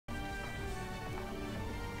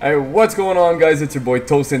Hey, what's going on, guys? It's your boy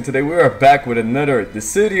Toast, and today we are back with another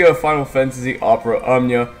Dissidia Final Fantasy Opera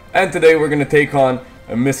Omnia. And today we're gonna take on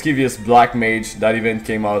a Mischievous Black Mage. That event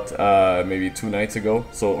came out maybe 2 nights ago.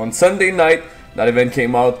 So on Sunday night, that event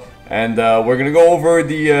came out, and we're gonna go over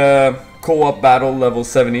the co-op battle level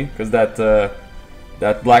 70 because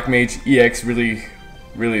that Black Mage EX really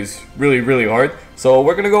is really hard. So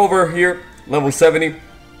we're gonna go over here level 70.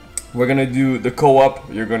 We're gonna do the co-op.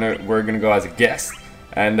 We're gonna go as a guest.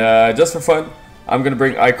 And just for fun, I'm gonna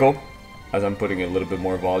bring Eiko, as I'm putting a little bit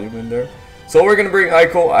more volume in there. So we're gonna bring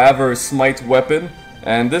Eiko. I have her smite weapon,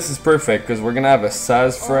 and this is perfect because we're gonna have a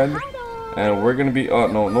sazh friend, and we're gonna be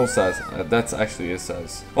no sazh. That's actually a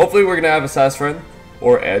sazh. Hopefully we're gonna have a sazh friend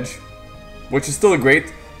or Edge, which is still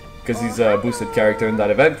great because he's a boosted character in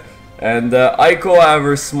that event. And Eiko, I have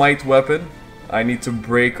her smite weapon. I need to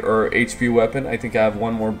break her HP weapon. I think I have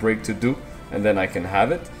one more break to do, and then I can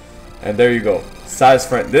have it. And there you go, sazh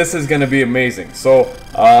friend. This is gonna be amazing. So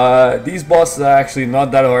these bosses are actually not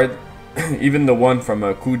that hard. Even the one from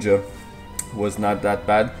Kuja was not that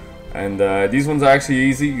bad. And these ones are actually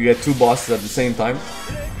easy. You get 2 bosses at the same time.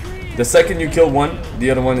 The second you kill one, the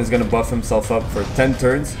other one is gonna buff himself up for 10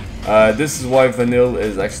 turns. This is why Vanille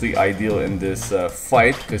is actually ideal in this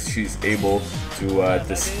fight, because she's able to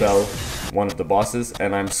dispel one of the bosses.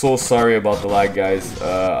 And I'm so sorry about the lag, guys.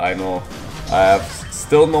 I know I have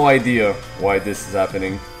still no idea why this is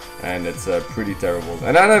happening, and it's pretty terrible.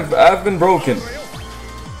 And I've been broken.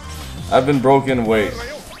 I've been broken. Wait.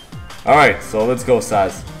 All right, so let's go,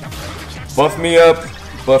 sazh. Buff me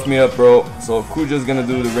up, bro. So Kuja's gonna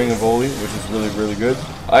do the Ring of Holy, which is really good.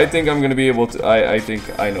 I think I'm gonna be able to. I think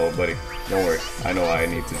I know, buddy. Don't worry. I know I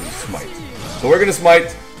need to do smite. So we're gonna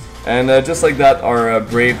smite, and just like that, our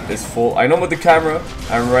brave is full. I know with the camera,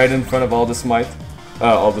 I'm right in front of all the smite.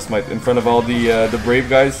 In front of all the brave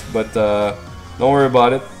guys, but don't worry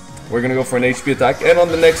about it. We're gonna go for an HP attack, and on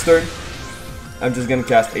the next turn, I'm just gonna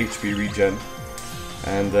cast HP regen.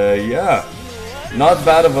 And yeah, not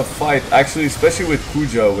bad of a fight, actually, especially with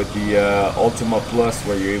Kuja, with the Ultima Plus,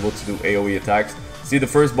 where you're able to do AoE attacks. See, the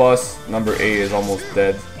first boss, number 8, is almost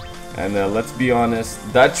dead. And let's be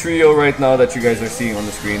honest, that trio right now that you guys are seeing on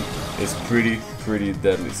the screen is pretty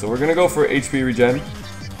deadly. So we're gonna go for HP regen,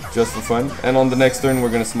 just for fun. And on the next turn, we're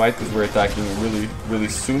gonna smite because we're attacking really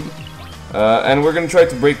soon. And we're gonna try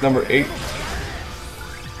to break number 8,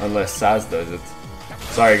 unless sazh does it.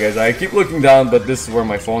 Sorry, guys, I keep looking down, but this is where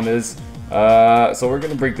my phone is. So we're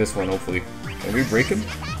gonna break this one, hopefully. Can we break him?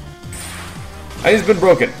 And he's been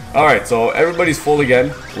broken. Alright, so everybody's full again,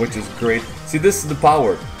 which is great. See, this is the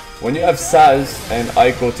power. When you have sazh and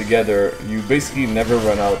Eiko together, you basically never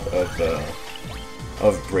run out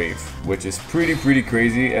of brave, which is pretty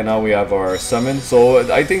crazy. And now we have our summon.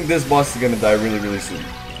 So I think this boss is gonna die really soon.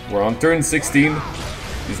 We're on turn 16.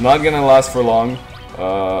 He's not gonna last for long.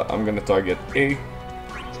 I'm gonna target A.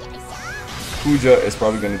 Kuja is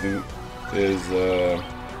probably gonna do is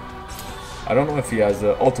I don't know if he has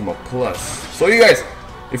Ultima Plus. So you guys,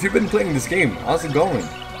 if you've been playing this game, how's it going?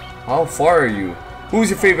 How far are you? Who's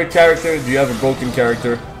your favorite character? Do you have a broken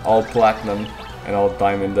character? All platinum and all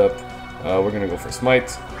diamond up. We're gonna go for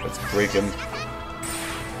smite. Let's break him.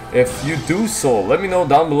 If you do so, let me know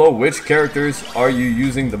down below which characters are you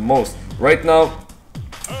using the most. Right now,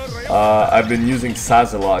 I've been using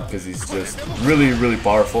sazh a lot because he's just really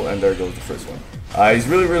powerful. And there goes the first one. He's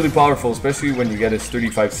really powerful, especially when you get his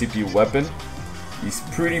 35 CPU weapon. He's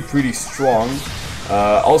pretty strong.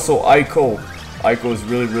 Also, Eiko is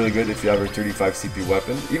really good if you have her 35 CPU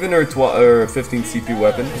weapon. Even her 15 CPU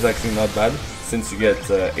weapon is actually not bad, since you get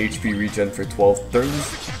HP regen for 12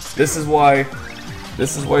 turns. This is why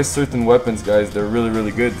certain weapons, guys, they're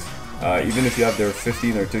really good. Even if you have their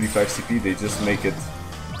 15 or 35 CP, they just make it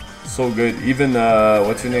so good. Even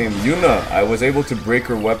what's your name, Yuna, I was able to break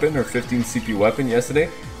her weapon, her 15 CP weapon yesterday,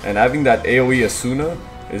 and having that AoE Asuna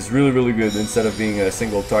is really good instead of being a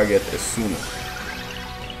single target Asuna.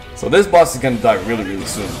 So this boss is gonna die really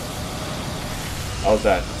soon. How's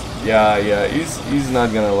that? Yeah, he's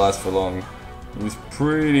not gonna last for long. He's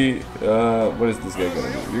pretty what is this guy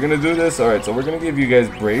gonna do? You're gonna do this? Alright, so we're gonna give you guys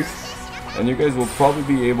brave, and you guys will probably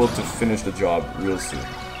be able to finish the job real soon.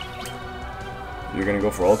 You're gonna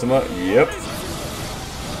go for Ultima? Yep.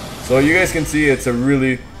 So you guys can see it's a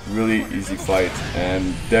really easy fight,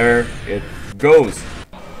 and there it goes.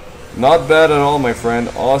 Not bad at all, my friend.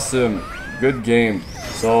 Awesome. Good game.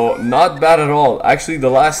 So not bad at all. Actually, the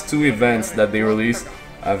last 2 events that they released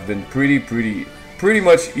have been pretty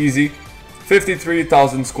much easy.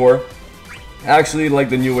 53,000 score. Actually, like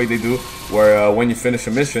the new way they do, where when you finish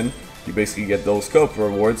a mission, you basically get those Coop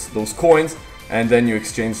rewards, those coins, and then you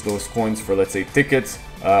exchange those coins for, let's say, tickets,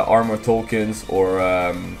 armor tokens, or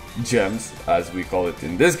gems, as we call it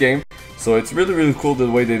in this game. So it's really, really cool the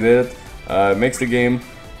way they did it. Makes the game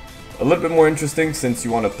a little bit more interesting, since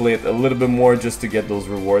you want to play it a little bit more just to get those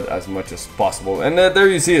rewards as much as possible. And there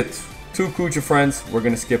you see it. 2 kuja friends. We're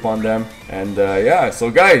gonna skip on them. And yeah, so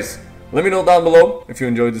guys, let me know down below if you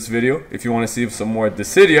enjoyed this video, if you want to see some more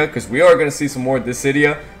Dissidia, because we are gonna see some more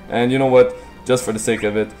Dissidia. And you know what, just for the sake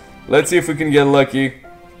of it, let's see if we can get lucky.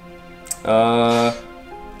 I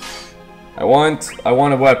want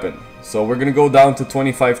a weapon, so we're gonna go down to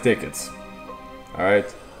 25 tickets.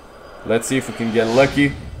 Alright, let's see if we can get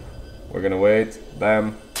lucky. We're gonna wait.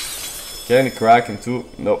 Bam. Can it crack into?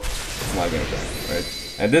 Nope, it's not gonna crack.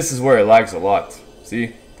 Right, and this is where it lags a lot. See,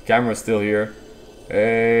 the camera's still here.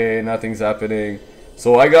 Hey, nothing's happening.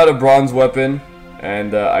 So I got a bronze weapon,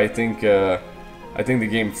 and I think the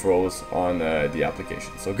game froze on the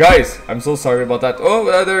application. So guys, I'm so sorry about that.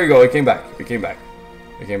 Oh, there we go. It came back. It came back.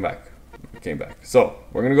 It came back. It came back. So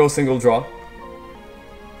we're gonna go single draw.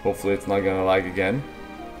 Hopefully it's not gonna lag again.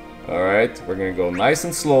 All right, we're gonna go nice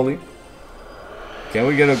and slowly. Can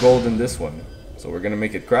we get a gold in this one? So we're gonna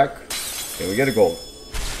make it crack. Can we get a gold?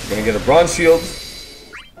 We're gonna get a bronze shield.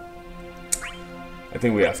 I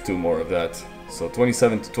think we have 2 more of that. So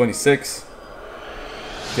 27 to 26.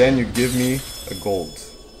 Can you give me a gold?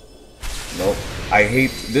 Nope. I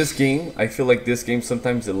hate this game. I feel like this game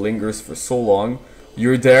sometimes it lingers for so long.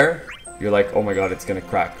 You're there, you're like, oh my god, it's gonna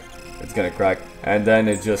crack. It's gonna crack. And then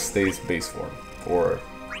it just stays base form. Or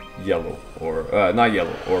yellow. Or, not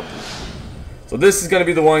yellow, or blue. So this is gonna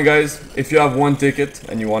be the one, guys. If you have 1 ticket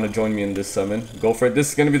and you want to join me in this summon, go for it. This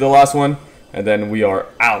is gonna be the last one. And then we are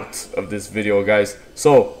out of this video, guys.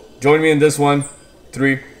 So, join me in this one.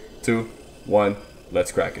 3, 2, 1.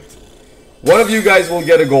 Let's crack it. One of you guys will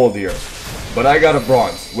get a gold here. But I got a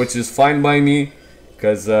bronze, which is fine by me.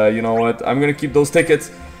 Because, you know what? I'm going to keep those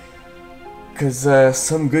tickets. Because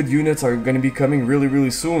some good units are going to be coming really,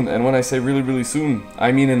 really soon. And when I say really, really soon,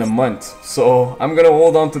 I mean in a month. So, I'm going to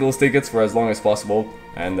hold on to those tickets for as long as possible.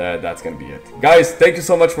 And that's gonna be it. Guys, thank you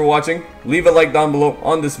so much for watching. Leave a like down below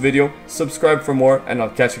on this video. Subscribe for more. And I'll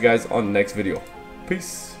catch you guys on the next video.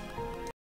 Peace.